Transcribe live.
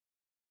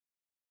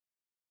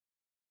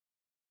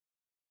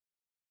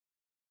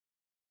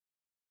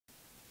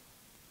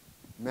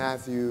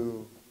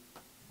Matthew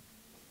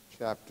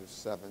chapter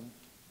 7,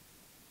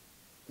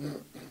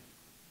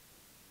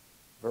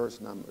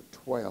 verse number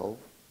 12.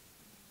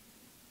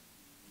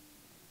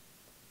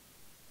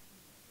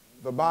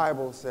 The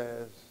Bible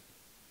says,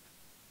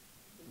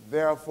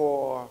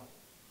 therefore,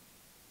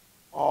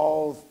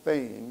 all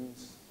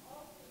things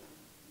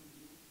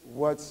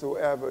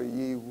whatsoever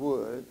ye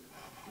would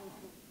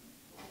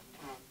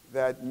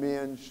that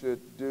men should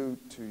do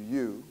to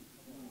you,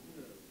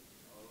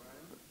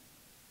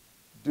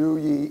 do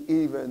ye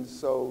even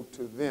so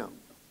to them.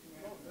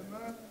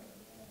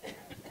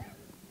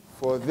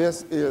 For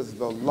this is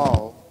the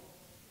law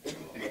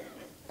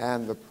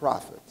and the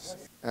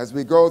prophets. As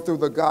we go through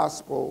the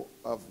Gospel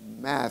of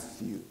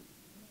Matthew,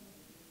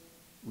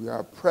 we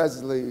are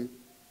presently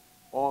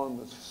on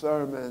the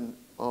Sermon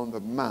on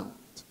the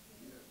Mount.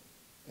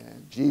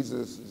 And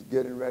Jesus is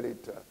getting ready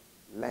to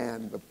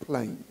land the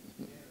plane.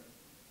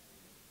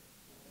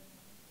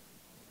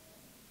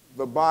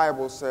 The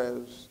Bible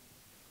says,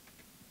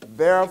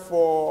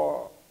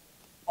 therefore,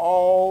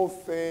 all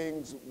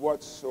things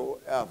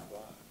whatsoever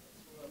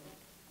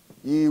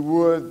ye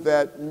would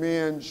that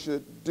men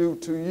should do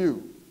to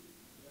you,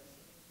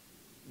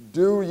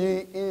 do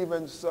ye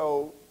even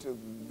so to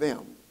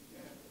them.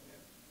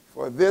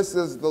 For this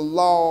is the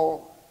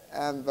law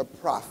and the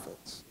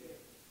prophets.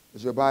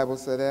 Does your Bible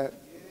say that?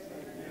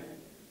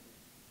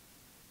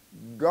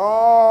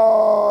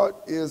 God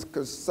is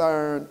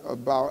concerned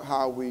about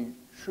how we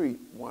treat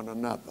one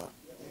another.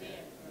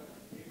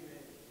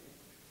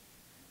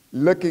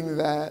 Looking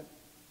at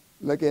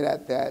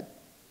that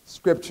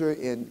scripture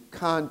in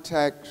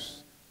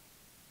context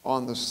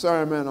on the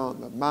Sermon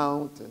on the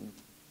Mount, and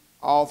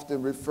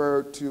often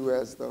referred to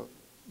as the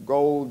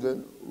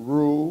Golden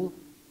Rule,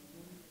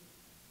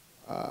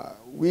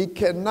 we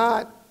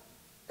cannot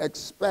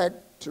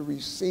expect to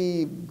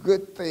receive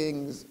good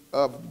things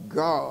of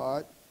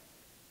God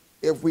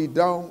if we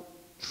don't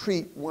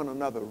treat one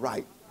another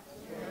right.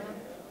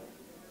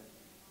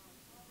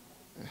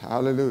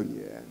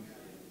 Hallelujah.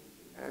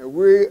 And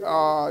we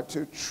are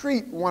to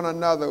treat one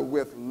another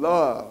with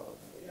love,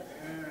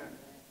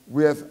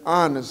 with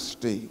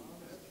honesty,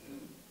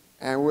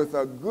 and with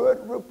a good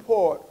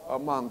report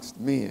amongst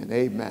men.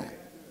 Amen.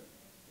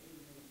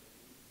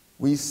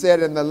 We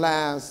said in the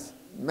last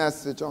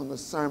message on the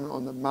Sermon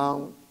on the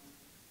Mount,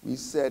 we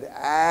said,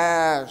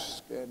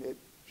 ask and it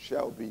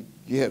shall be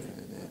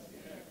given.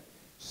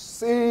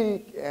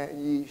 Seek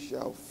and ye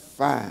shall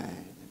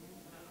find.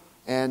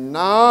 And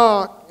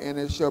knock and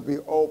it shall be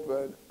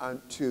opened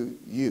unto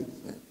you.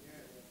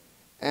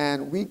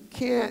 And we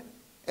can't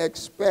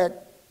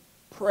expect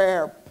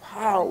prayer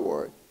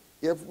power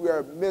if we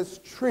are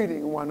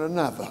mistreating one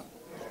another.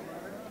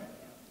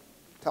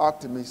 Talk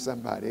to me,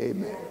 somebody.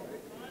 Amen.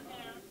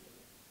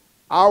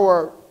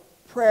 Our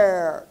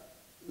prayer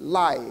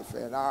life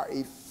and our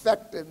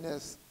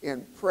effectiveness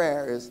in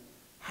prayer is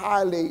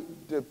highly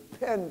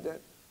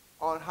dependent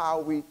on how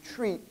we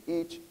treat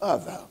each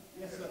other.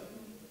 Yes, sir.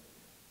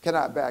 Can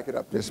I back it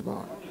up this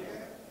morning?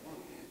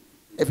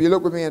 If you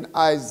look with me in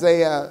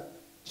Isaiah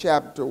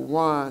chapter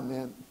 1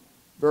 and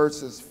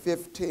verses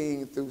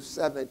 15 through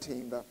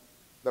 17,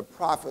 the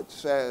prophet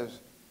says,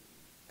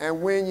 and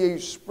when ye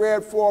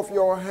spread forth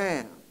your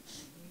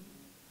hands,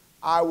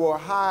 I will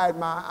hide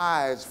my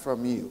eyes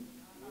from you.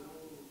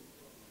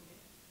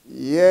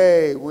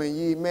 Yea, when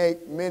ye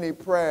make many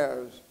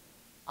prayers,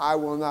 I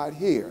will not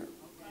hear.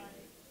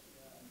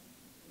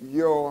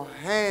 Your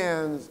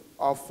hands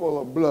are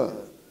full of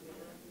blood.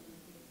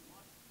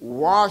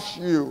 Wash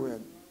you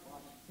and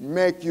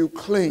make you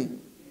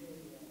clean.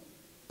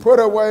 Put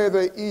away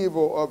the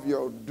evil of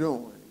your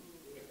doing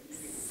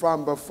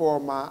from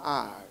before my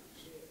eyes.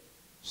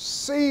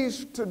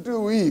 Cease to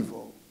do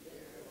evil.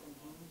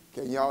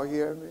 Can y'all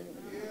hear me?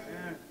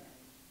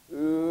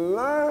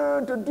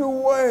 Learn to do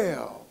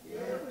well.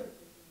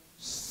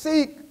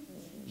 Seek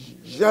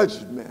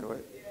judgment.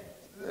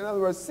 In other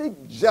words,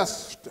 seek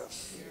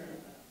justice.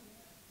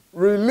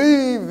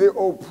 Relieve the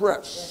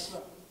oppressed.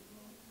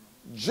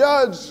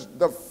 Judge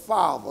the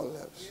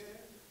fatherless.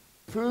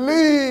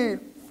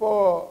 Plead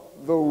for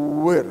the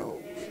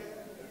widows.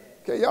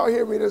 Can y'all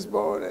hear me this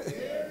morning?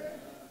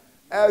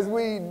 As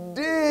we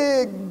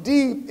dig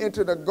deep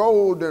into the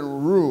golden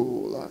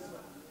rule,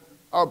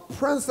 a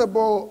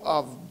principle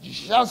of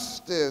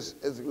justice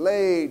is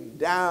laid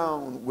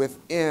down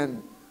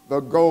within the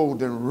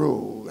golden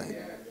rule.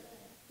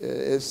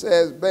 It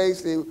says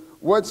basically,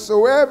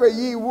 whatsoever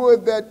ye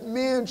would that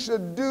men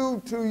should do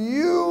to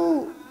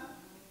you,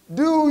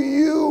 do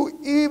you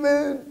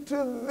even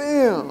to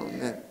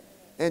them.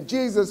 And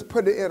Jesus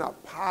put it in a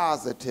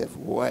positive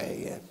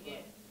way.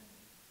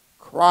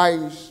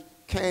 Christ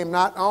came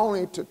not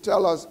only to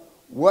tell us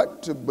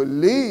what to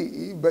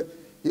believe, but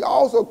he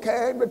also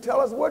came to tell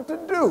us what to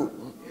do.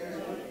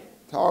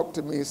 Talk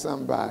to me,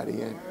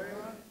 somebody.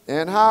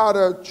 And how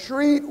to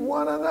treat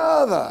one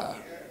another.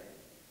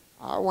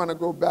 I want to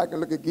go back and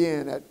look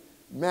again at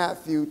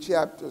Matthew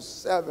chapter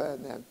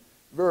 7 and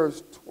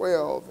verse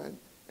 12.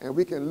 And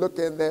we can look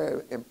in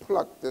there and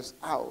pluck this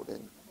out.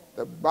 And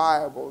the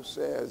Bible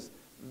says,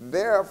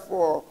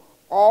 Therefore,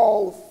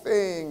 all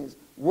things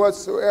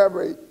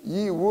whatsoever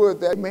ye would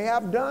that may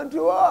have done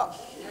to us.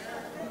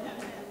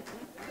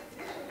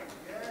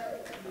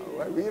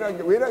 We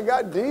done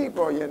got deep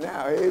on you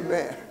now,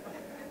 amen.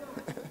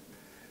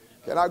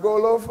 Can I go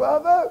a little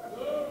further?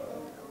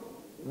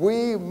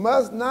 We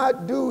must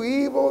not do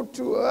evil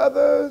to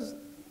others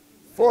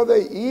for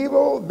the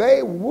evil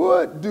they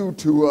would do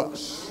to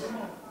us.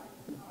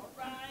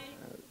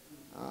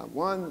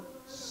 One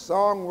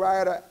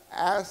songwriter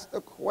asked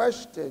a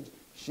question.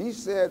 She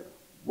said,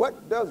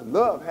 what does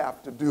love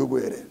have to do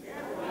with it?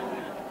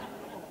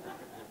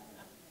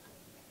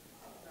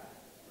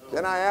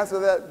 Can I answer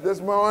that this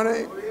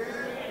morning?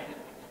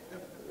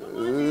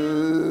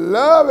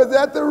 Love is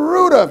at the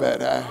root of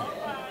it.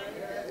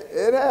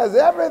 It has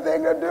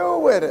everything to do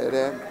with it.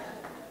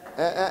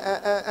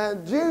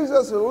 And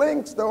Jesus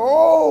links the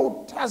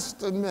Old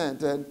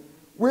Testament and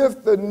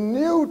with the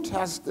New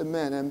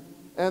Testament.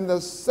 And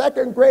the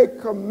second great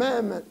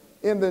commandment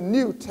in the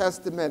New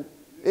Testament,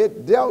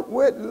 it dealt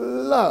with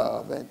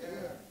love. And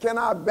can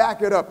I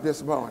back it up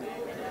this morning?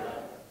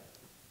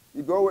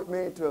 You go with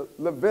me to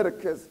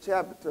Leviticus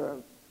chapter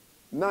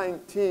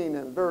 19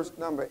 and verse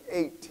number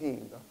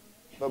 18.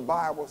 The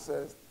Bible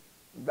says,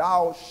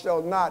 thou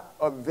shalt not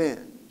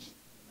avenge,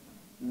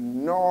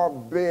 nor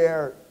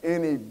bear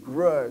any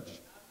grudge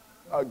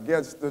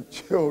against the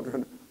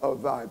children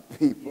of thy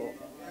people.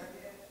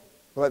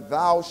 But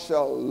thou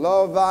shalt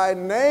love thy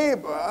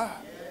neighbor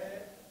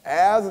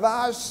as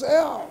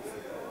thyself.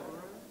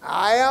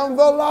 I am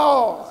the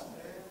Lord.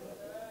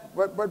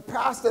 But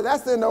Pastor,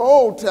 that's in the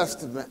Old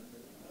Testament.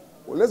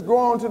 Well, let's go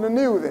on to the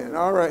New then.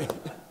 All right.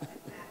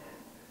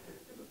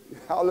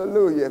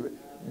 Hallelujah.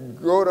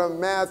 Go to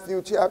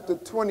Matthew chapter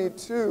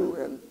 22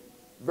 and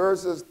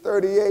verses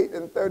 38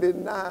 and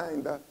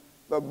 39.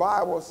 The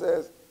Bible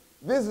says,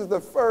 this is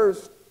the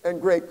first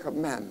and great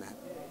commandment.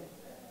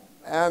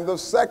 And the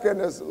second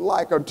is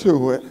like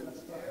unto it.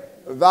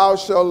 Thou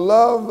shalt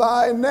love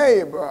thy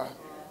neighbor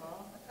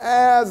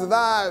as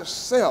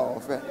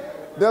thyself.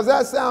 Does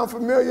that sound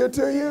familiar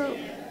to you?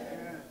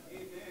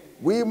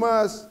 We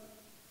must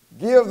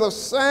give the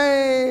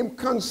same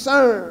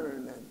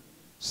concern,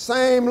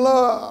 same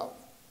love,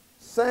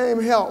 same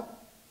help,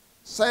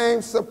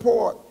 same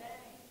support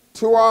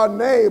to our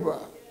neighbor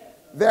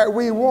that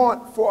we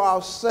want for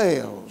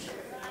ourselves.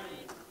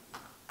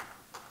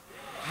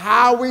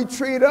 How we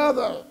treat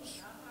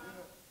others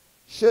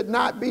should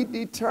not be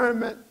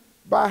determined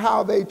by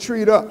how they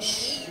treat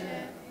us.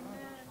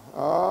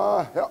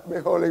 Help me,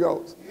 Holy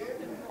Ghost.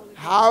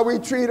 How we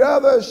treat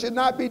others should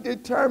not be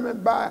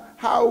determined by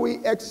how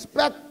we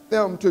expect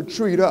them to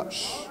treat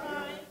us.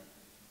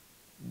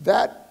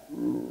 That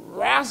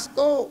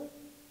rascal,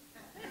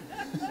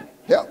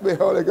 help me,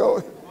 Holy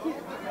Ghost.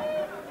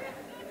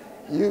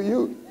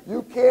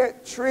 You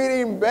can't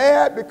treat him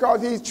bad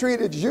because he's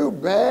treated you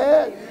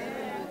bad.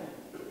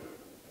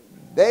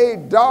 They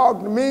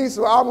dogged me,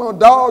 so I'm going to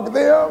dog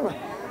them.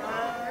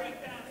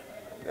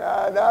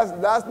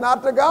 That's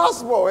not the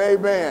gospel,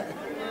 amen.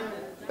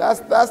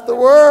 That's the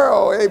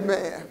world,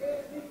 amen.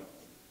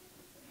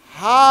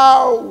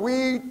 How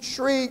we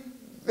treat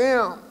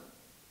them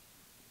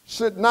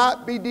should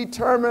not be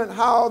determined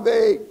how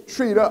they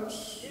treat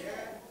us.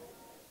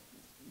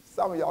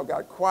 Some of y'all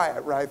got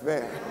quiet right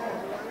there.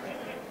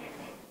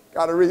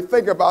 Got to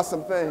rethink about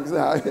some things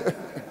now.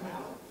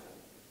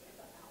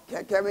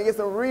 Can we get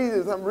some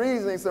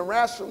reasoning, some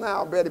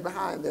rationale, Betty,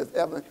 behind this,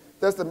 Evelyn?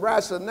 There's some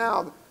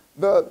rationale.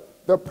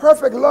 The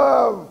perfect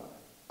love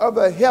of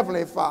the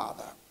Heavenly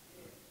Father,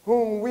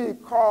 whom we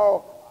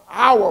call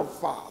our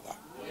Father,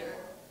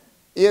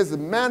 is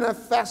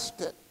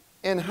manifested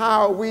in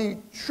how we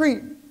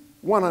treat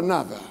one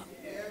another.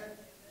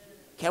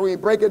 Can we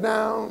break it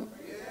down?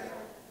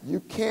 You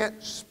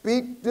can't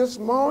speak this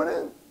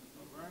morning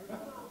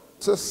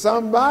to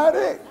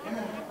somebody.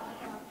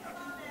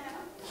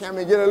 Can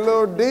we get a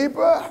little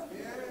deeper?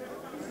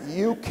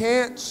 You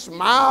can't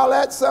smile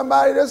at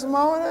somebody this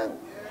morning.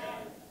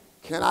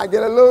 Can I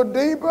get a little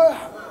deeper?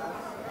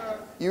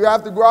 You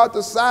have to go out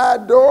the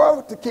side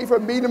door to keep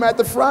from meeting them at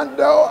the front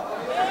door.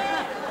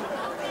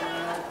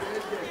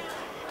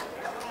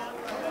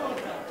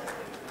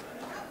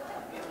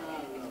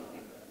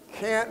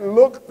 Can't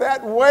look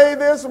that way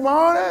this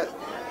morning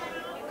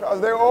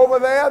because they're over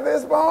there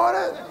this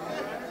morning.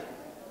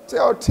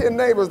 Tell 10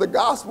 neighbors the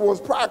gospel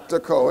is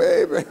practical,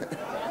 amen.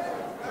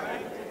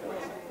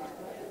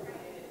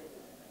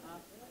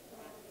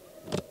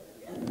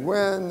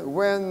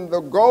 When the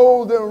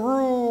golden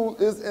rule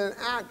is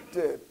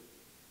enacted,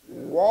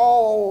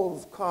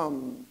 walls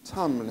come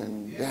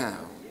tumbling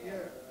down.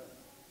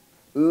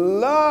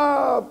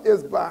 Love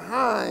is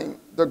behind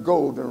the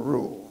golden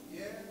rule.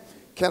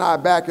 Can I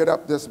back it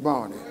up this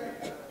morning?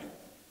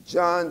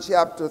 John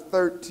chapter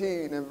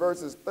 13 and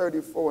verses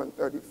 34 and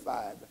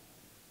 35.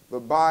 The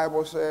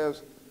Bible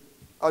says,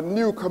 a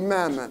new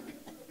commandment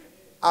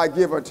I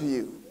give unto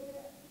you,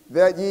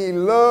 that ye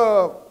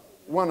love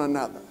one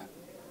another,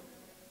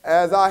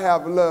 as I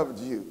have loved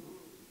you,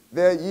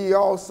 that ye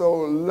also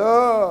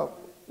love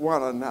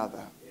one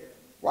another.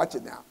 Watch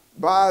it now.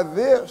 By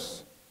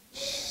this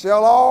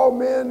shall all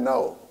men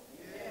know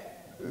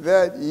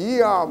that ye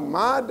are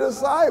my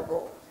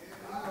disciples.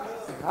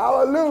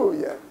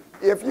 Hallelujah.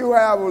 If you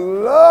have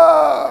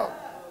love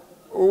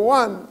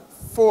one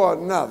for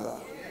another.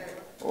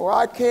 Oh,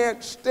 I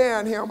can't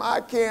stand him.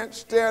 I can't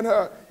stand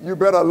her. You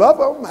better love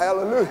them.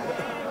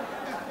 Hallelujah.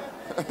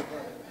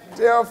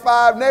 Tell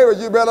 5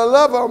 neighbors, you better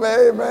love them.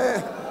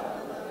 Amen.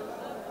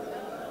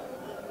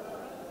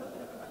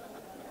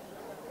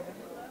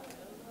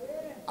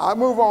 I'll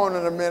move on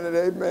in a minute.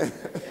 Amen.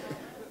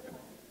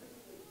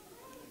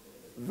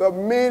 The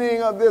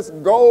meaning of this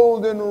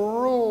golden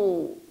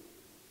rule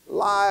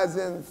lies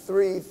in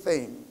 3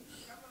 things.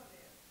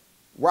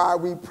 Why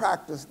we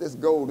practice this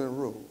golden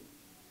rule.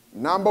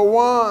 Number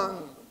 1,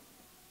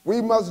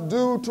 we must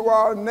do to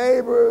our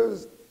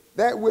neighbors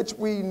that which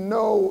we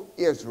know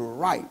is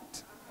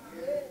right,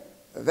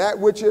 that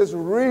which is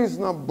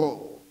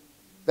reasonable,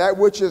 that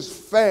which is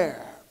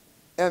fair,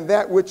 and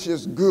that which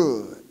is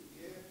good.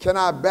 Can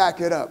I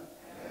back it up?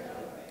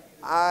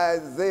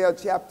 Isaiah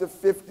chapter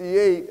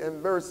 58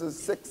 and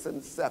verses 6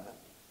 and 7.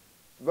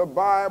 The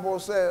Bible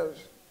says,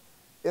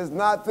 is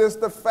not this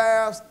the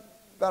fast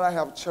that I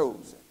have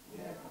chosen?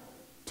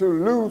 To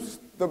loose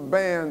the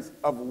bands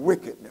of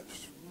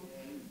wickedness,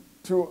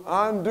 to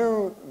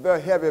undo the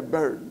heavy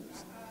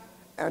burdens,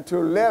 and to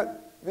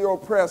let the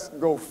oppressed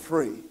go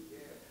free,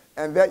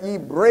 and that ye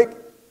break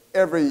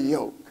every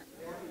yoke.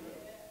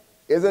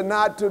 Is it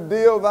not to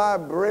deal thy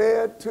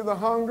bread to the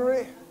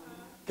hungry?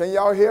 Can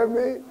y'all hear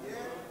me?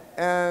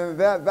 And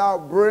that thou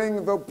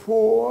bring the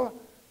poor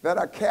that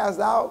are cast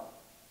out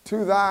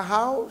to thy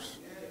house?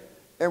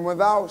 And when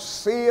thou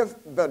seest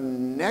the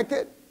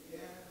naked,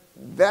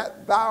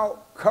 that thou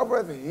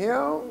covereth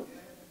him,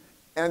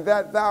 and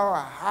that thou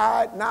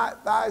hide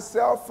not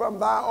thyself from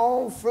thy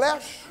own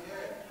flesh?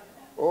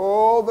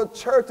 Oh, the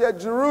church at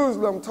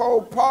Jerusalem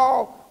told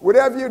Paul,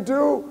 whatever you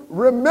do,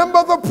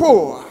 remember the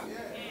poor.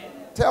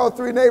 Tell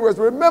 3 neighbors,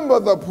 remember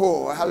the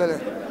poor.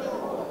 Hallelujah.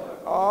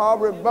 Oh,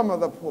 remember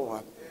the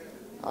poor.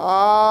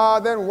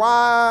 Then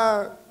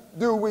why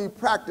do we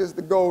practice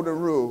the golden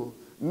rule?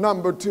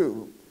 Number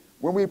 2,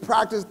 when we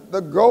practice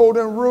the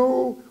golden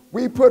rule,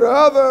 we put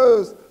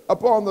others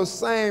upon the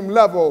same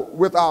level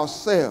with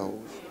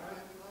ourselves.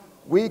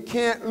 We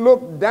can't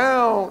look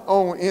down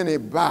on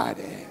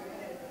anybody.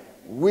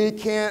 We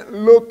can't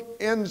look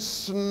in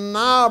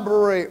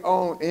snobbery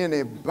on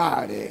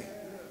anybody.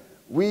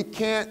 We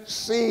can't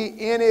see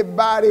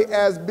anybody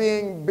as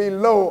being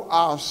below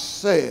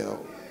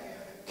ourselves.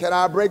 Can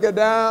I break it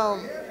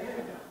down?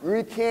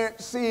 We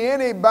can't see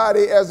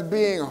anybody as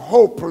being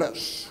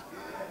hopeless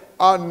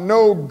or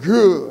no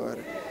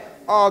good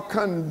or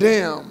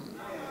condemned.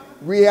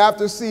 We have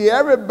to see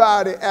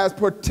everybody as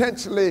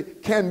potentially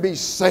can be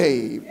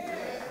saved.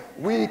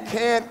 We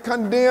can't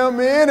condemn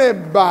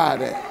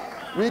anybody.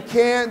 We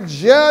can't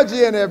judge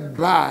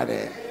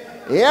anybody.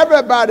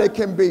 Everybody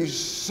can be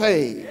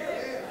saved.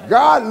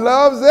 God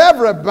loves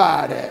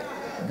everybody.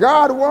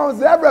 God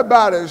wants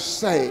everybody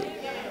saved.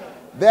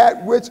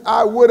 That which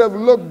I would have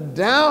looked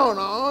down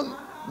on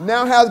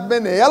now has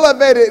been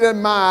elevated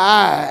in my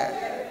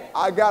eye.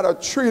 I got to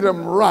treat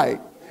them right.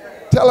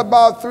 Tell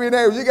about 3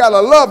 neighbors, you got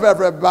to love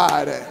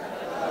everybody.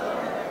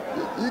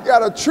 You got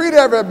to treat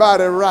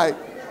everybody right.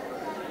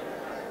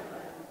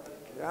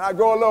 And I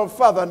go a little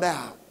further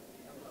now.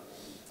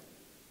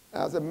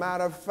 As a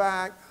matter of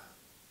fact,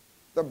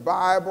 the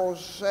Bible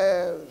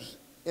says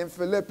in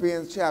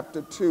Philippians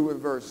chapter 2 and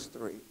verse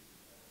 3,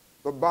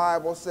 the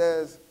Bible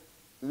says,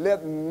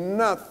 let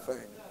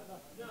nothing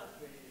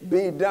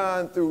be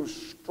done through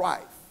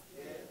strife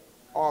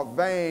or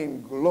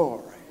vain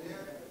glory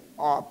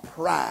or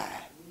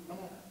pride,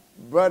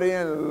 but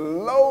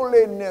in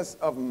lowliness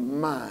of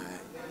mind,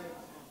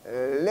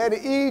 let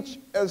each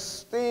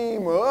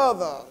esteem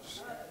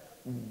others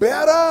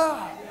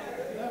better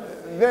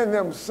than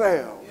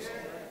themselves.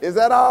 Is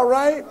that all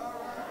right?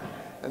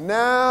 And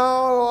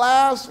now,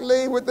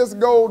 lastly, with this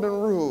golden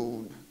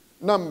rule,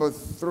 number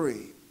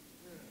 3,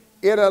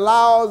 it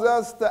allows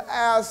us to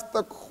ask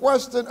the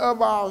question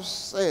of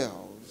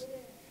ourselves.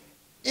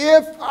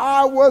 If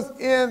I was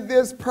in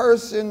this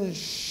person's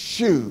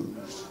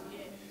shoes,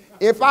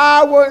 if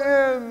I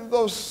were in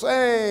the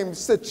same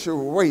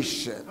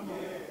situation,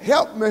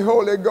 help me,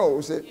 Holy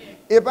Ghost,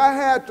 if I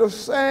had the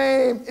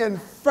same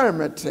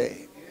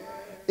infirmity,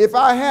 if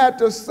I had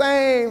the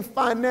same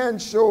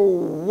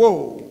financial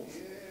woe,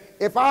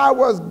 if I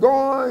was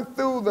going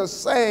through the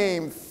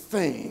same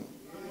thing,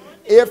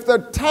 if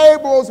the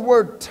tables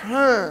were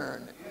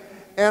turned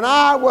and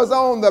I was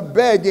on the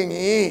begging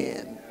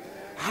end,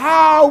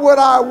 how would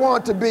I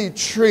want to be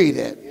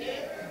treated?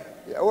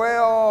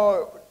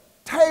 Well,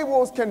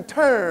 tables can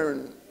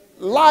turn,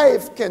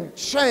 life can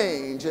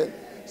change, and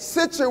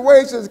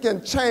situations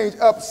can change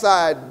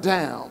upside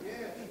down.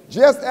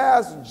 Just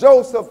as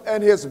Joseph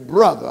and his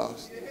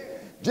brothers,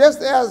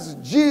 just as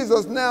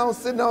Jesus now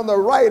sitting on the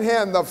right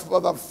hand of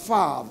the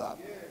Father,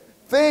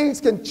 things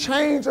can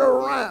change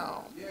around.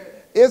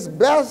 It's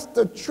best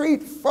to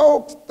treat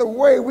folks the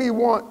way we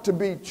want to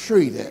be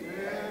treated.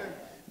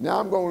 Now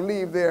I'm going to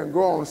leave there and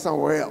go on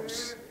somewhere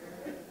else.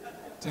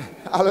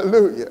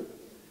 Hallelujah.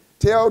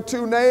 Tell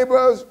two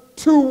neighbors,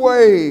 two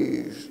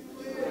ways.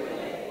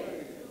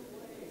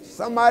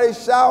 Somebody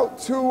shout,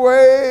 two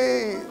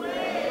ways.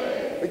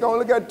 We're going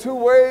to look at two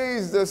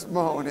ways this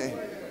morning.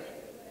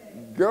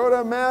 Go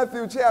to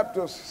Matthew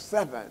chapter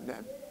 7,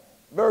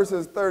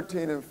 verses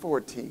 13 and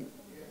 14.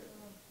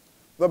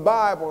 The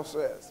Bible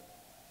says,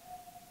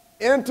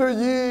 enter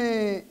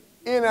ye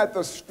in at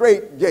the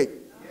straight gate.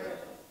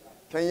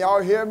 Can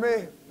y'all hear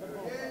me?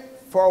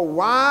 For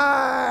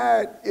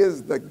wide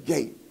is the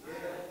gate,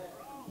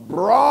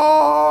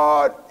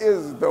 broad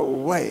is the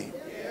way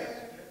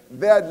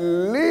that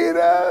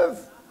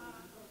leadeth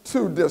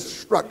to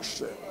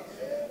destruction.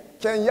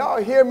 Can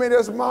y'all hear me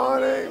this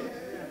morning?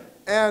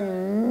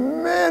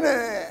 And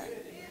many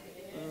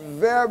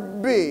there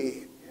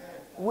be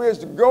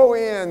which go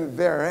in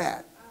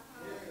thereat.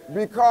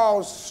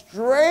 Because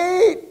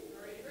straight,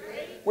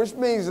 which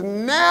means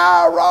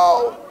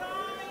narrow,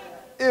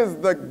 is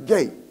the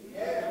gate.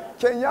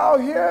 Can y'all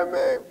hear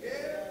me?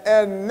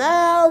 And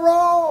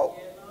narrow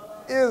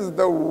is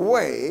the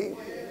way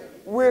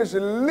which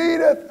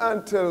leadeth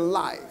unto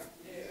life,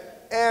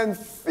 and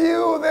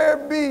few there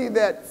be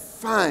that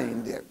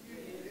find it.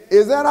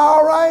 Is that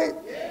all right?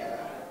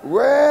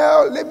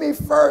 Well, let me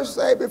first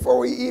say, before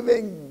we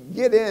even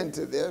get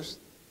into this,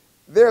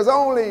 there's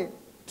only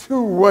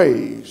two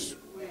ways.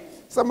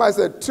 Somebody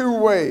said two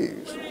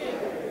ways.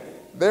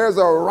 There's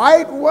a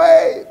right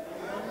way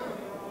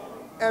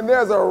and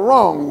there's a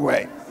wrong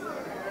way.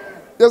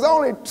 There's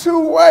only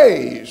two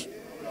ways.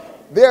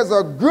 There's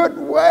a good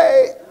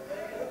way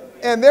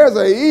and there's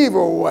an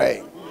evil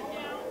way.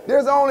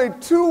 There's only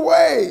two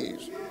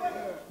ways.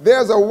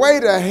 There's a way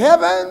to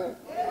heaven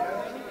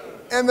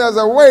and there's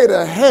a way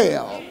to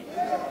hell.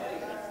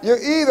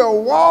 You're either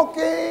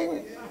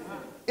walking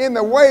in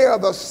the way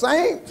of the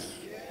saints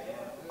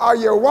or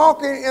you're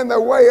walking in the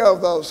way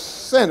of the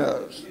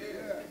sinners.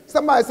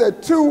 Somebody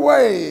said two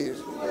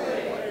ways.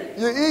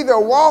 You're either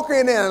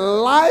walking in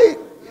light.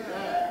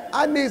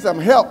 I need some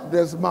help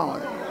this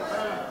morning.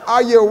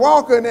 Or you're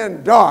walking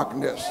in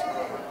darkness.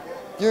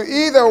 You're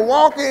either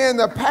walking in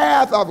the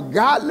path of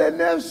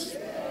godliness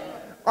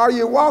or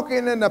you're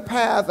walking in the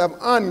path of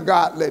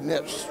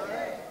ungodliness.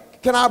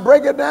 Can I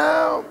break it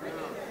down?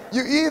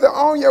 You're either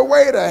on your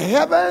way to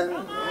heaven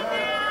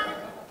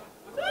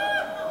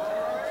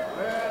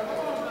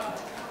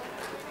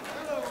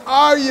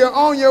or you're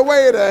on your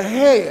way to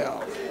hell.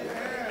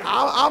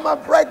 I'm going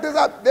to break this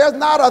up. There's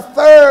not a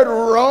third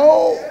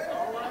road.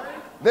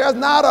 There's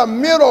not a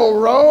middle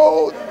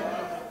road.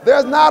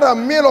 There's not a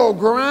middle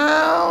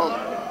ground.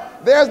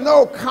 There's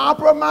no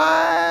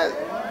compromise.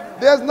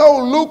 There's no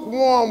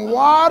lukewarm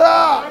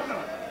water.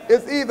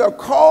 It's either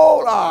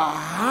cold or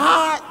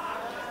hot.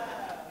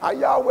 Are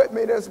y'all with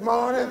me this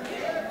morning?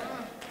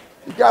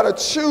 You got to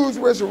choose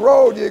which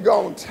road you're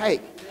going to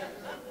take.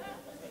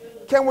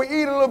 Can we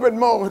eat a little bit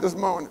more this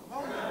morning?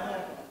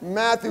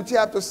 Matthew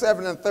chapter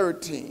 7 and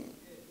 13.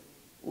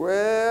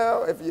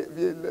 Well, if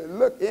you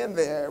look in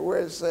there where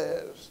it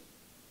says,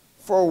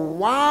 for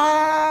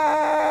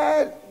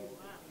wide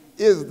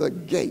is the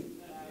gate.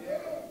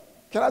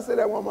 Can I say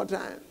that one more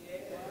time?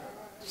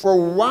 For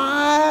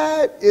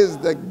wide is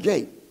the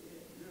gate,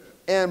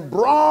 and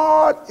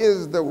broad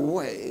is the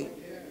way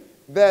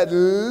that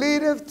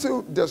leadeth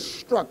to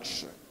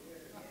destruction,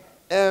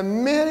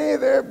 and many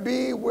there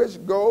be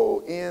which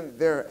go in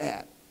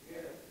thereat.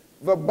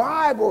 The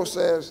Bible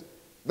says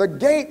the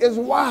gate is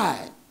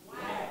wide.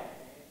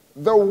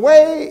 The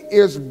way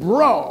is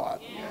broad.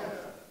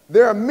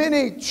 There are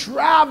many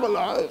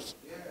travelers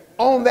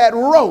on that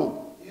road.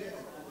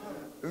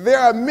 There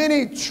are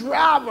many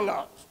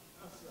travelers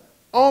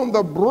on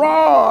the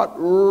broad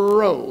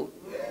road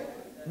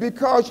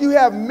because you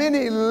have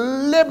many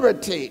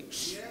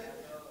liberties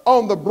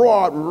on the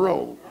broad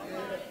road.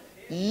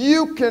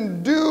 You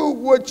can do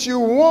what you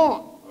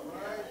want.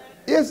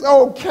 It's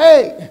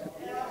okay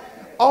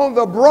on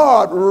the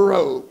broad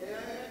road.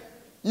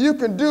 You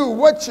can do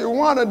what you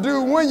want to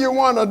do when you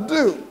want to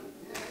do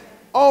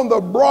on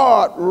the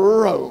broad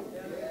road.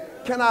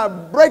 Can I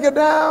break it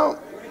down?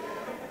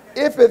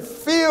 If it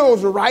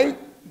feels right,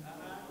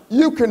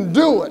 you can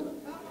do it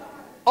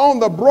on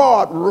the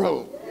broad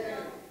road.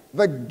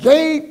 The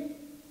gate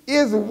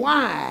is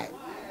wide.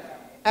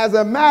 As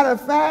a matter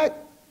of fact,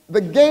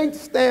 the gate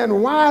stands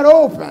wide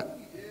open.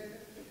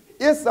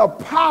 It's a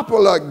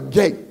popular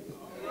gate.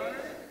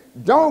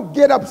 Don't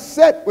get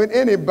upset with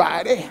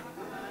anybody.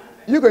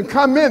 You can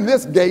come in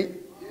this gate.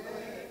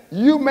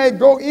 You may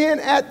go in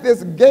at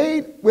this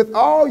gate with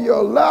all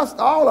your lust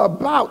all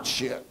about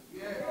you.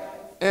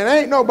 And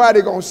ain't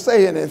nobody gonna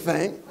say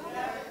anything.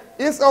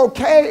 It's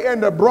okay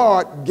in the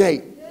broad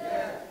gate.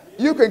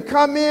 You can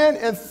come in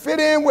and fit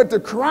in with the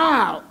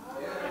crowd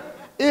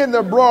in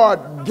the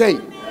broad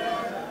gate.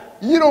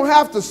 You don't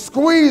have to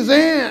squeeze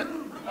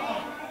in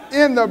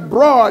the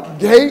broad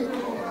gate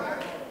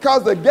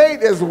because the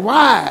gate is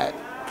wide.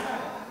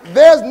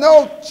 There's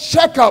no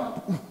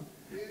checkup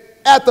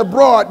at the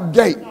broad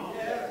gate.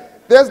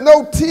 There's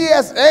no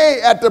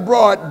TSA at the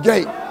broad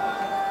gate.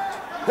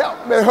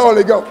 Help me,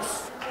 Holy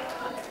Ghost.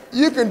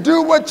 You can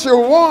do what you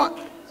want,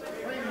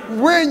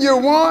 when you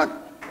want,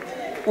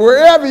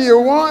 wherever you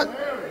want,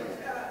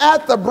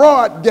 at the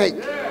broad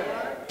gate.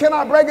 Can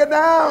I break it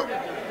down?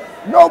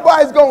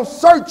 Nobody's going to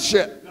search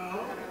you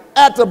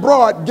at the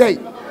broad gate.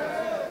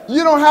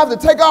 You don't have to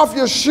take off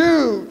your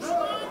shoes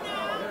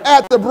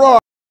at the broad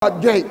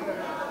gate.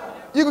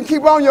 You can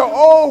keep on your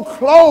old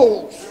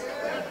clothes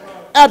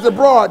at the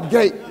broad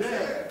gate.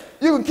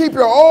 You can keep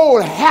your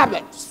old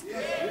habits,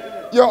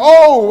 your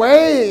old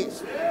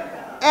ways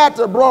at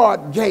the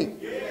broad gate.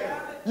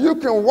 You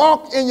can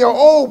walk in your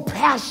old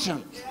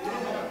passions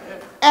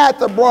at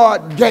the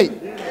broad gate.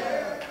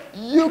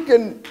 You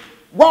can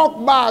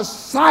walk by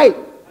sight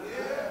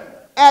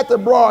at the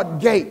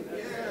broad gate.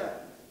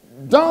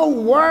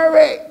 Don't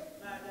worry,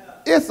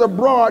 it's a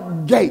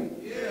broad gate.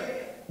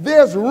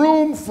 There's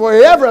room for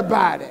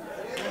everybody,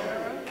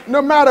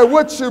 no matter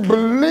what you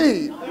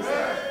believe.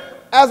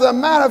 As a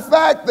matter of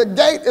fact, the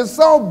gate is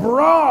so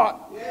broad,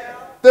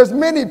 there's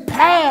many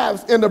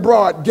paths in the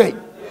broad gate.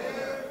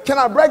 Can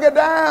I break it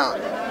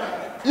down?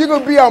 You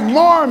can be a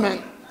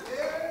Mormon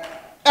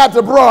at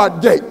the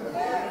broad gate.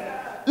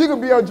 You can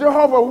be a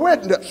Jehovah's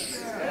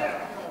Witness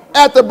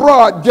at the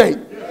broad gate.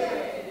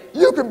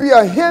 You can be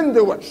a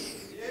Hinduist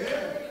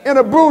and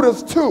a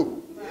Buddhist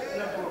too,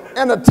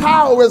 and a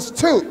Taoist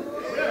too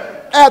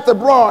at the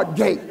broad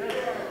gate.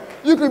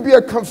 You can be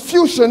a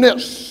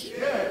Confucianist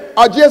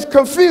or just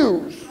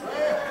confused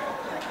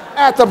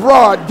at the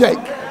broad gate.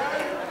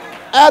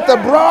 At the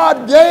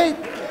broad gate,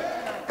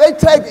 they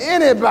take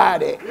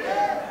anybody,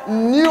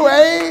 New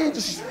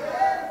Age,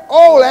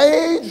 Old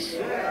Age,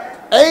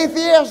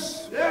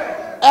 atheist,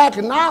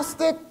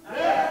 agnostic,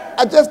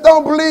 I just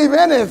don't believe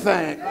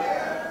anything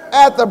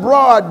at the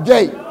broad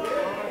gate.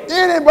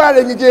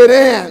 Anybody can get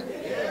in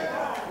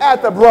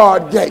at the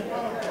broad gate.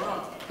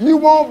 You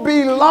won't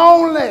be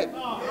lonely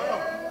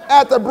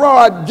at the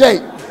broad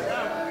gate.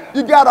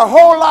 You got a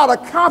whole lot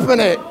of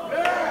company.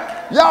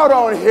 Y'all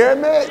don't hear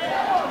me?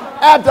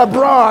 At the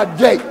broad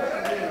gate.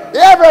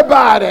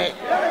 Everybody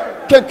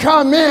can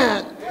come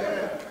in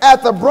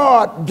at the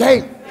broad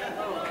gate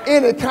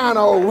any kind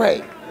of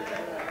way.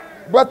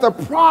 But the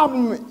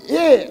problem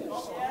is,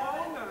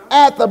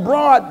 at the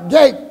broad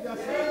gate,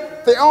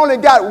 they only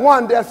got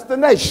one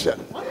destination.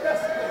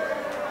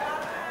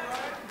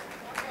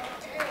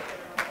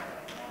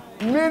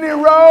 Many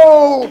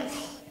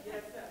roads,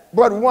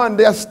 but one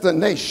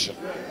destination.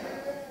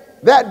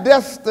 That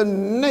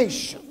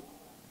destination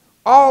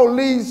all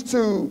leads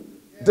to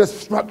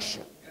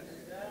destruction.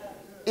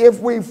 If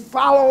we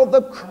follow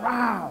the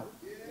crowd,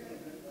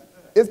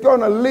 it's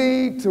going to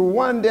lead to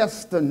one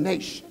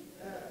destination.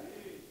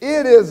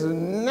 It is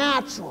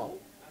natural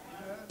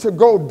to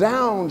go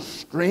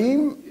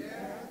downstream,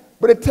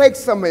 but it takes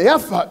some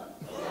effort,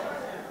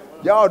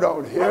 y'all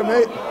don't hear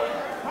me,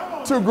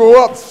 to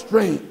go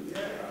upstream.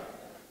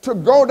 To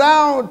go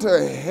down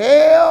to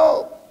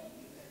hell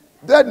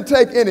doesn't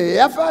take any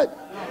effort,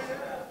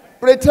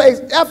 but it takes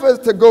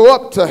effort to go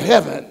up to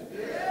heaven.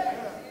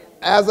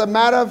 As a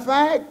matter of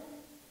fact,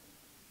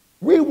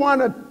 we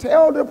want to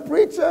tell the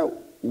preacher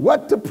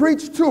what to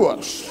preach to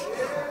us.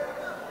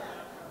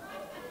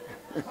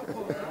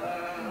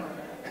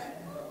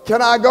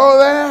 Can I go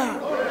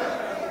there?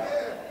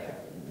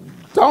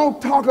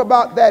 Don't talk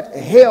about that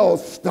hell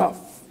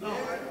stuff.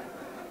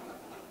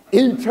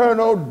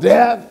 Eternal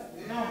death,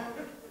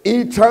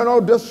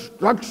 eternal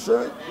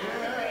destruction,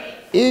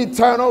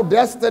 eternal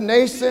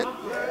destination.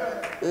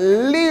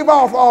 Leave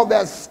off all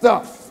that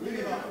stuff.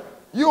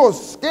 You'll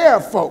scare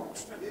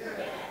folks.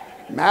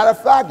 Matter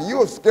of fact,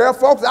 you'll scare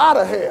folks out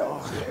of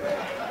hell.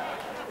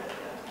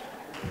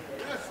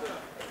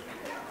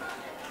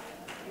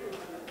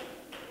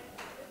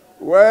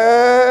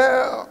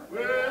 Well,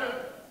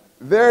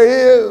 there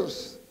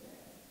is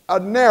a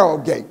narrow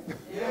gate.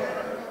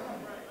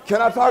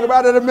 Can I talk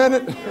about it a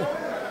minute?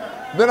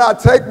 Then I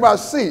take my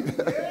seat.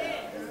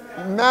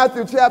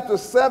 Matthew chapter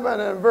 7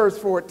 and verse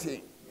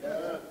 14.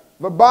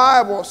 The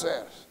Bible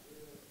says,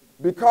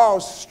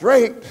 because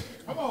straight,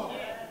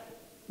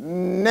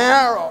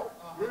 narrow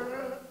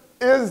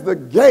is the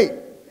gate.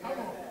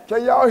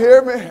 Can y'all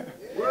hear me?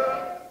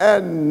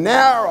 And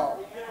narrow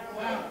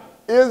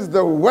is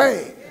the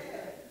way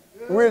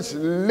which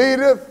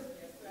leadeth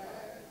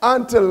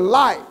unto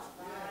life.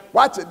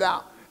 Watch it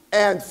now.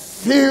 And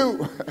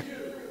few,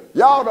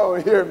 y'all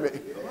don't hear me.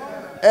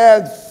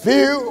 And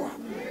few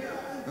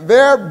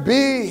there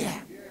be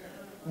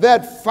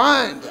that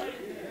find it.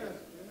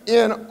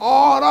 In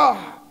order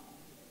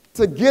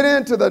to get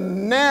into the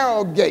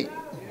narrow gate,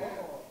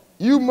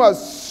 you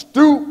must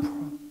stoop,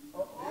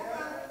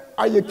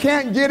 or you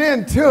can't get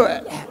into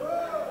it,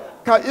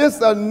 because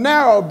it's a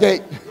narrow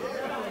gate.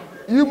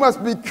 You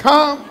must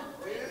become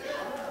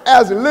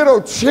as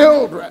little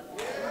children,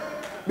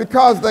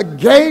 because the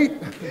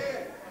gate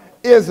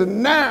is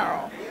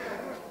narrow.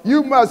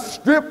 You must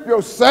strip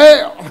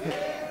yourself,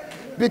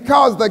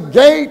 because the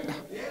gate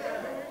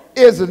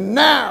is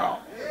narrow.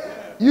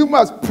 You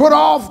must put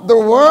off the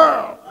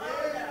world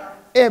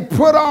and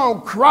put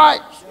on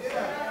Christ.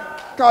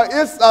 Because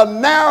it's a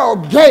narrow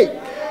gate.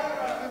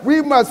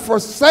 We must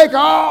forsake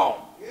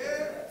all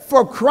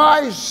for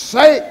Christ's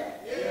sake.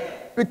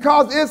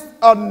 Because it's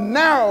a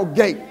narrow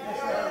gate.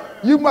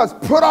 You must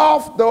put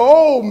off the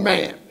old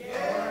man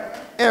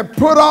and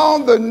put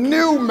on the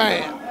new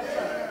man.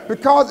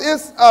 Because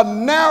it's a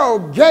narrow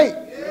gate.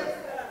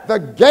 The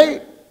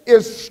gate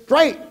is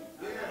straight.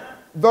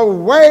 The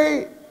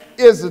way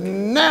is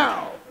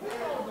narrow.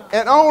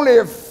 And only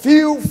a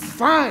few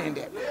find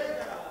it.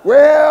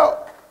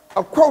 Well,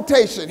 a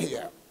quotation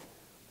here.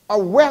 A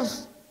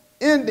West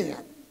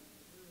Indian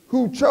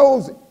who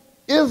chose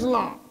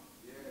Islam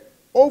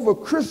over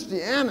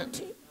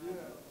Christianity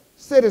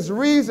said his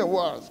reason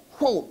was,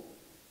 quote,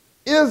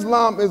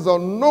 Islam is a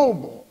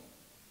noble,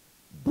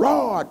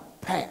 broad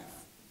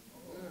path.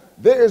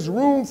 There is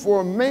room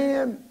for a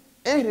man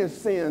and his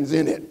sins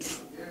in it.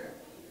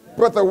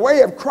 But the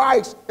way of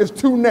Christ is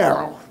too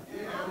narrow.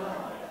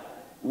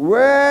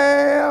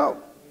 Well,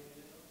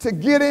 to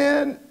get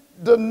in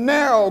the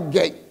narrow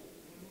gate,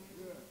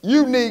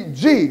 you need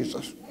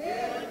Jesus.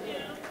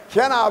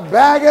 Can I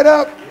back it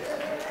up?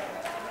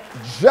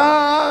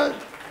 John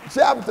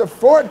chapter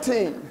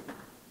 14,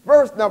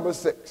 verse number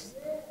 6.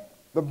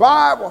 The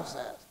Bible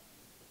says,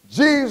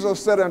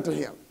 Jesus said unto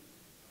him,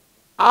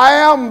 I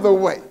am the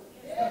way.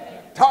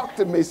 Talk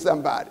to me,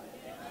 somebody.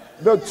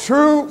 The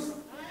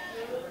truth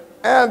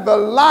and the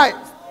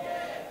life.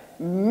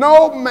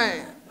 No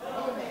man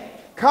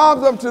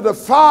comes unto the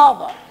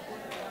Father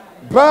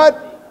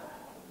but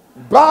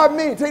by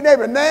me. Take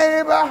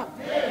neighbor.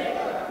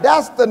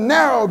 That's the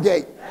narrow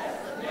gate.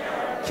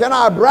 Can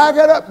I back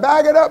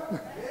it up?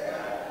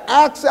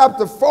 Acts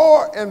chapter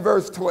 4 and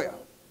verse 12.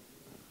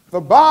 The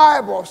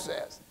Bible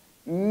says,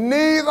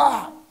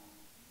 neither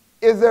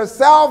is there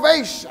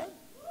salvation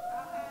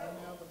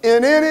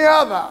in any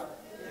other,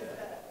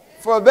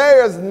 for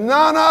there is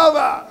none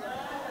other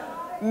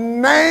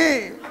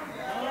name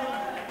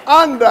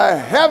under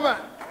heaven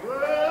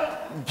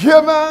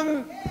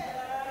given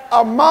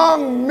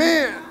among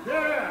men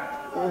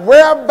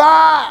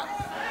whereby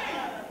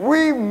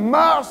we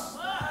must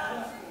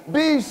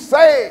be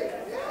saved.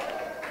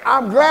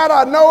 I'm glad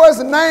I know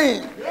his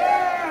name.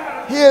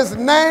 His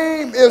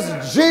name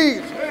is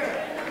Jesus.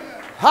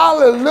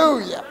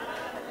 Hallelujah.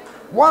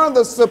 One of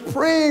the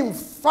supreme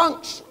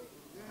functions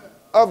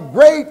of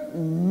great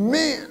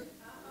men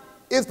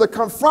is to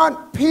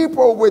confront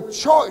people with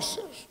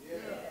choices.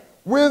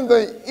 When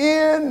the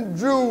end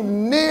drew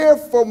near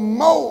for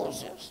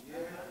Moses,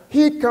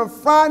 he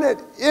confronted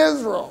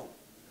Israel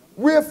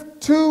with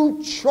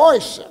two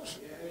choices.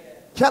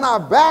 Can I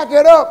back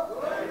it up?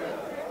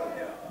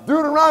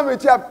 Deuteronomy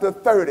chapter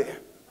 30,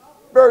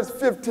 verse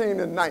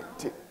 15 and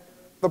 19.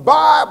 The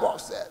Bible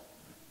said,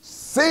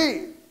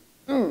 see,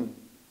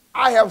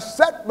 I have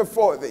set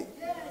before thee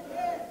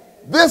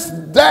this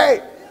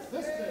day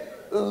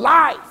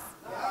life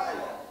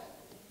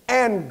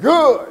and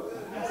good.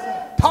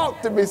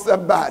 Talk to me,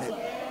 somebody.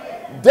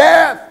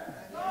 Death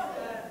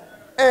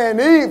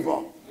and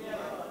evil.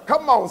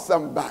 Come on,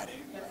 somebody.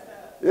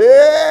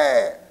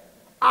 Yeah.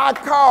 I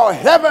call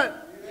heaven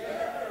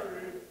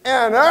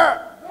and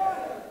earth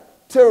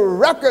to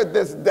record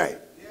this day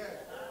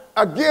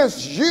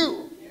against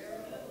you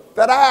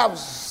that I have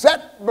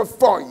set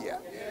before you.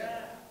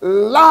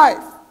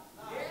 Life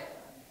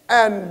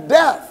and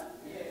death.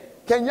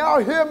 Can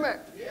y'all hear me?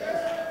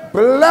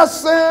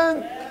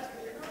 Blessing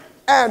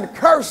and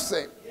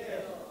cursing.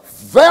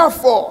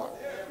 Therefore,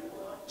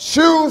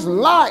 choose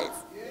life,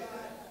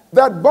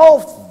 that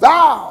both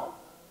thou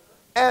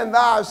and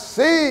thy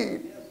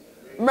seed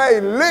may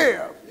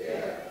live.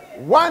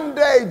 One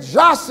day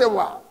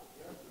Joshua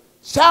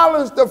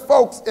challenged the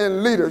folks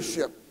in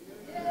leadership.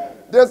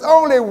 There's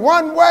only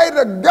one way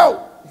to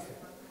go.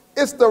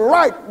 It's the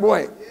right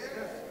way.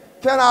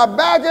 Can I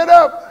back it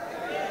up?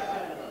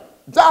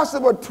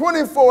 Joshua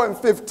 24 and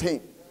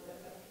 15.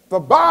 The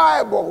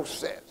Bible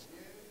says,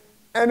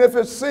 and if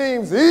it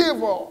seems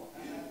evil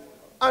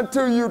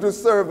unto you to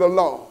serve the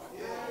Lord,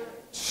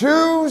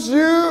 choose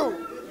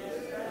you.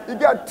 You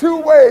got two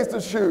ways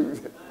to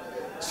choose.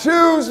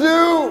 Choose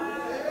you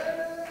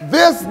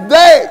this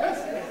day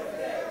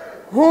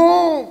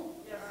whom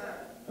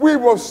we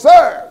will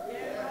serve.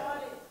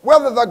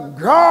 Whether the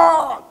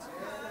God,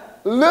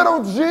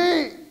 little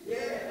g,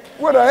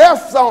 with an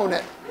S on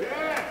it.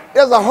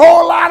 There's a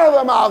whole lot of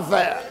them out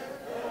there.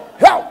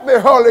 Help me,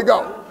 Holy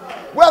Ghost.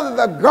 Whether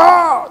the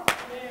God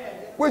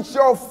which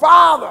your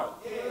father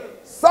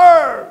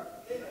served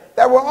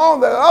that were on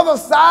the other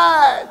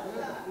side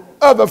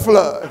of the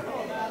flood,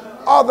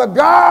 or the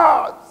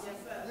gods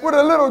with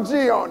a little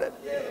g on it,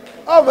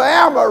 of the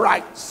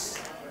Amorites,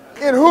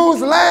 in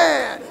whose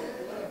land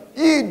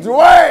ye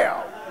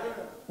dwell.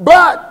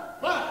 But,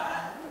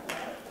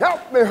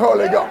 help me,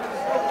 Holy Ghost.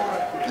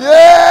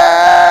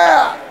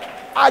 Yeah,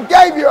 I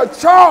gave you a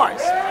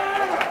choice,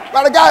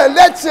 but I got to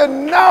let you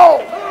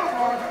know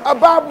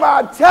about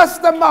my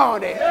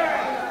testimony.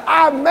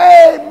 I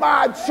made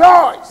my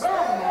choice.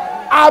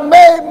 I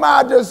made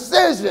my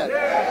decision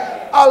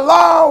a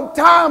long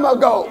time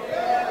ago.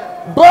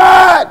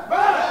 But,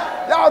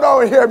 y'all Y'all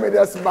don't hear me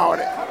this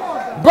morning.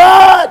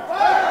 But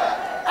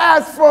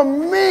as for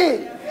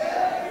me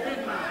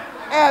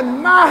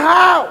and my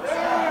house,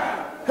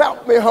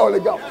 help me, Holy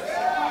Ghost.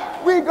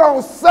 We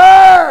gonna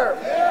serve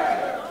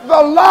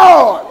the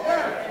Lord.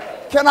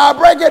 Can I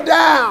break it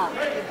down?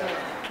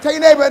 Tell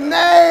your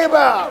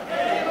neighbor,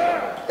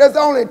 there's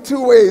only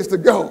two ways to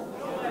go.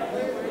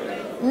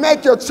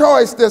 Make your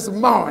choice this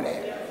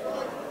morning.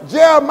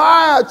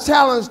 Jeremiah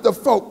challenged the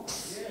folks.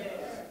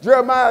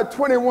 Jeremiah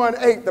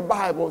 21:8, the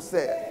Bible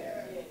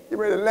said. Get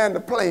ready to land the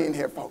plane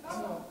here, folks.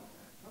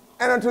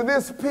 And unto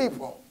this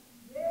people,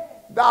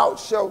 thou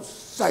shalt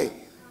say,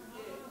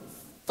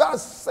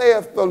 thus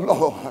saith the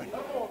Lord,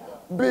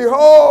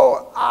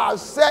 behold, I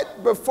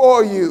set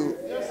before you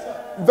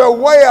the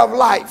way of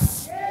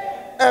life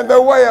and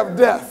the way of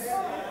death.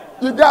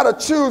 You got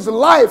to choose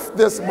life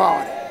this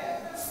morning.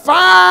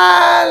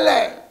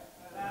 Finally,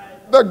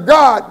 the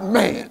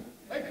God-man,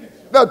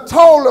 the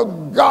total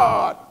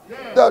God,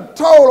 the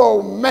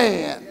total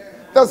man,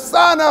 the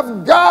Son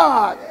of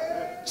God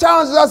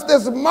challenges us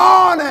this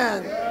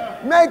morning.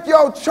 Make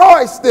your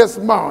choice this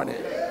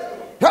morning.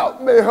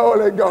 Help me,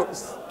 Holy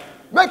Ghost.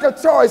 Make a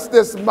choice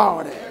this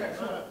morning.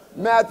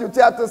 Matthew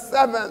chapter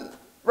 7,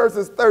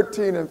 verses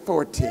 13 and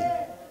 14.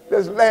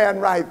 Just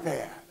land right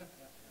there.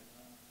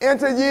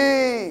 Enter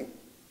ye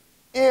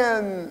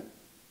in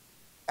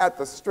at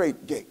the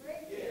straight gate.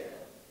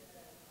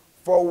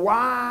 For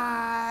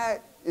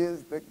wide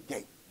is the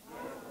gate.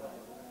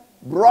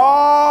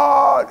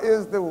 Broad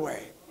is the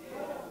way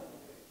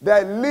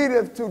that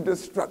leadeth to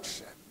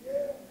destruction.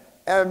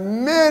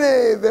 And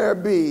many there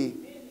be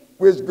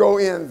which go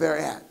in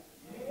thereat.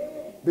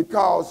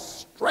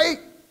 Because straight,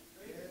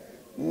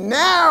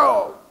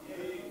 narrow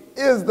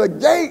is the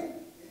gate,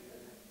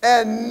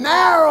 and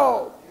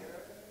narrow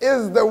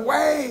is the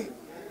way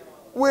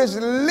which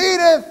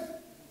leadeth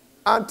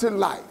unto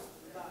life.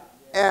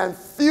 And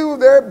few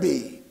there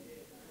be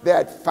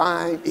that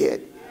find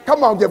it.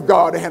 Come on, give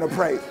God a hand of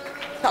praise.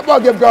 Come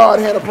on, give God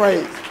a hand of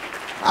praise.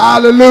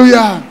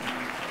 Hallelujah.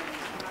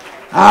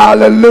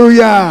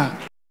 Hallelujah.